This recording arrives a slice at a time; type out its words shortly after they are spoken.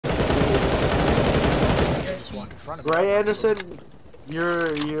front of me. Right, Anderson? You're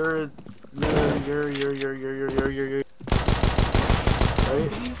right?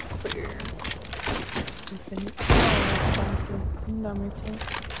 He's clear. That makes sense.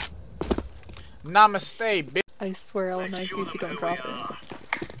 Namaste, bitch. I swear I'll knife you if you don't drop it.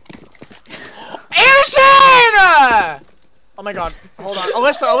 Anderson! Oh my god, hold on.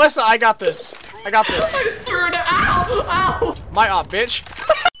 Alyssa, I got this. I got this. I threw it. Ow! Ow! My op, bitch.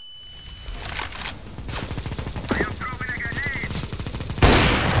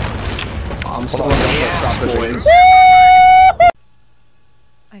 I'm still stop the boys.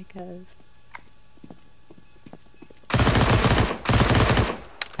 I guess.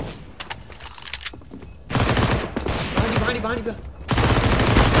 Behind you.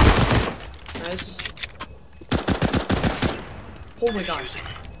 Nice. Oh my gosh.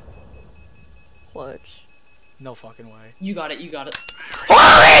 Clutch. No fucking way. You got it.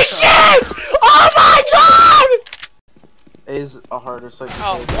 Holy shit! Oh my god! Is a harder second.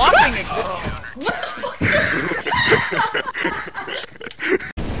 Oh, walking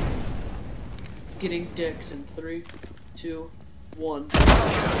Getting dicked in 3, 2, 1.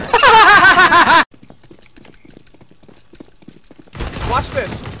 Watch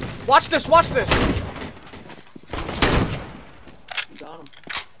this! Watch this! Watch this! Got him.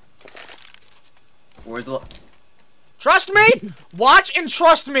 Where's the... Trust me! Watch and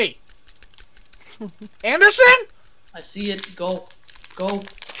trust me! Anderson? I see it. Go. Go.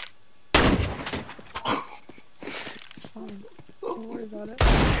 It's fine. Don't worry about it.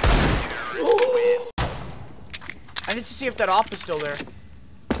 I need to see if that op is still there.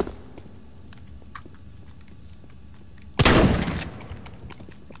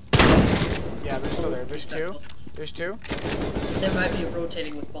 Yeah, they're still there. There's two. There's two. There might be a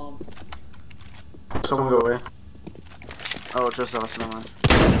rotating with bomb. Someone go away. Oh, just us, never mind.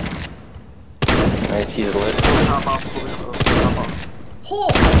 Nice, he's lit. Hop off. Oh!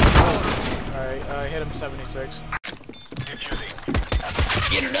 Alright, hit him 76.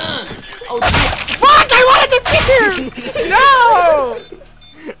 Get her done! Oh shit! Fuck! I wanted the beers! No!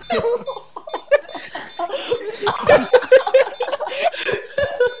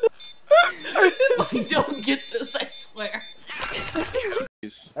 You don't get this, I swear.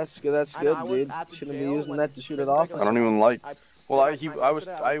 That's good, dude. Shouldn't be using that to shoot it off. I don't even like. Well, I was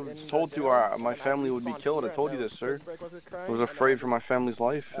told to my family would be killed. I told you this, sir. I was afraid for my family's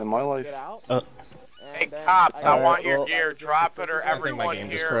life and my life. Hey cops, I want your gear. Drop it or everyone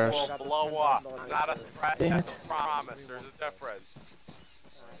here will blow up. It's not a threat, that's a promise. There's a difference.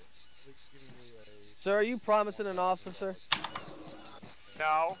 Sir, are you promising an officer?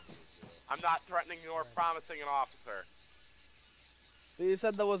 No, I'm not threatening or promising an officer. You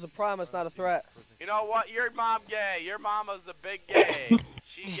said that was a promise, not a threat. You know what? Your mom gay. Your mama's a big gay.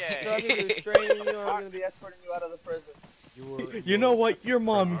 She gay. So I'm going to be restraining you, I'm going to be escorting you out of the prison. You know what? Your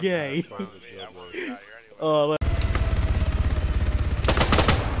mom gay. Oh,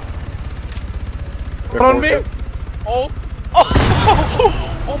 On me! Oh!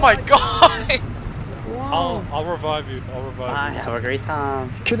 Oh my god! I'll revive you. I'll revive you. Have a great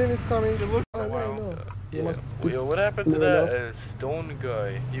time. Killing is coming. Yeah. Yo, what happened to that stone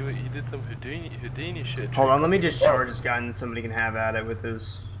guy? He did some Houdini shit. Hold on, let me just charge this guy and somebody can have at it with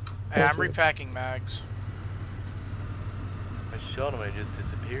his... Hey, I'm repacking mags. I shot him and he just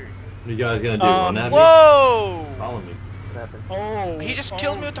disappeared. What you guys gonna do? On that? Whoa! Follow me. Oh! He just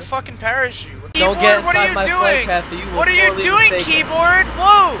killed me with the fucking parachute. Don't Keyboard, get what are inside you my doing? flight path, you will What are you sorely doing, mistake it. keyboard?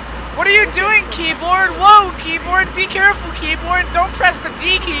 Whoa! What are you doing, keyboard? Whoa, keyboard! Be careful, keyboard! Don't press the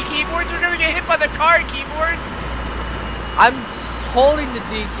D key, keyboard! You're gonna get hit by the car, keyboard! I'm holding the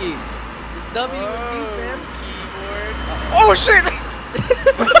D key. It's W and D, fam. Keyboard. Oh shit!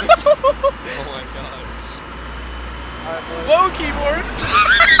 Oh my god. Whoa, keyboard!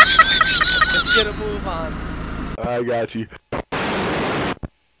 Let's get a move on. I got you. A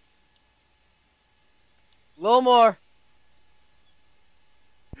little more.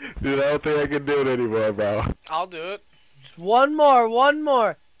 Dude, I don't think I can do it anymore, bro. I'll do it. Just one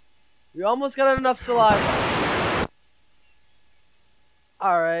more. You almost got enough saliva.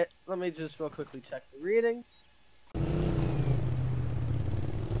 Alright, let me just real quickly check the reading.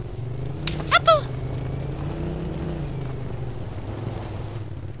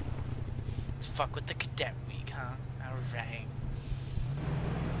 Let's fuck with the cadet week, huh? Alright.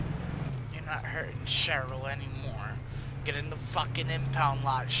 You're not hurting Cheryl anymore. Get in the fucking impound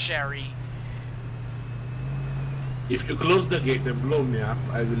lot, Sherry. If you close the gate and blow me up,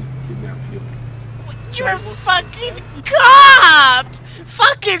 I will kidnap you. You're a fucking cop!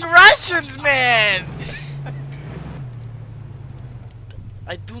 Fucking Russians, man!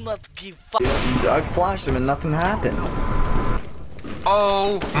 I do not give fuck. I flashed him and nothing happened.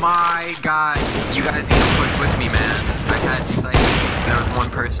 Oh my god. You guys need to push with me, man. I had sight. There was one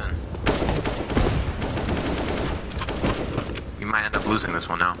person. You might end up losing this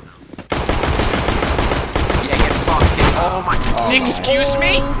one now. Yeah, get fucked. Oh my god. Excuse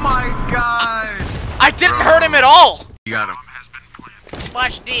me? Oh my god. I didn't hurt him at all. You got him.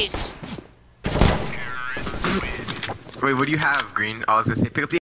 Watch this. Wait, what do you have, Green? I was gonna say pick up the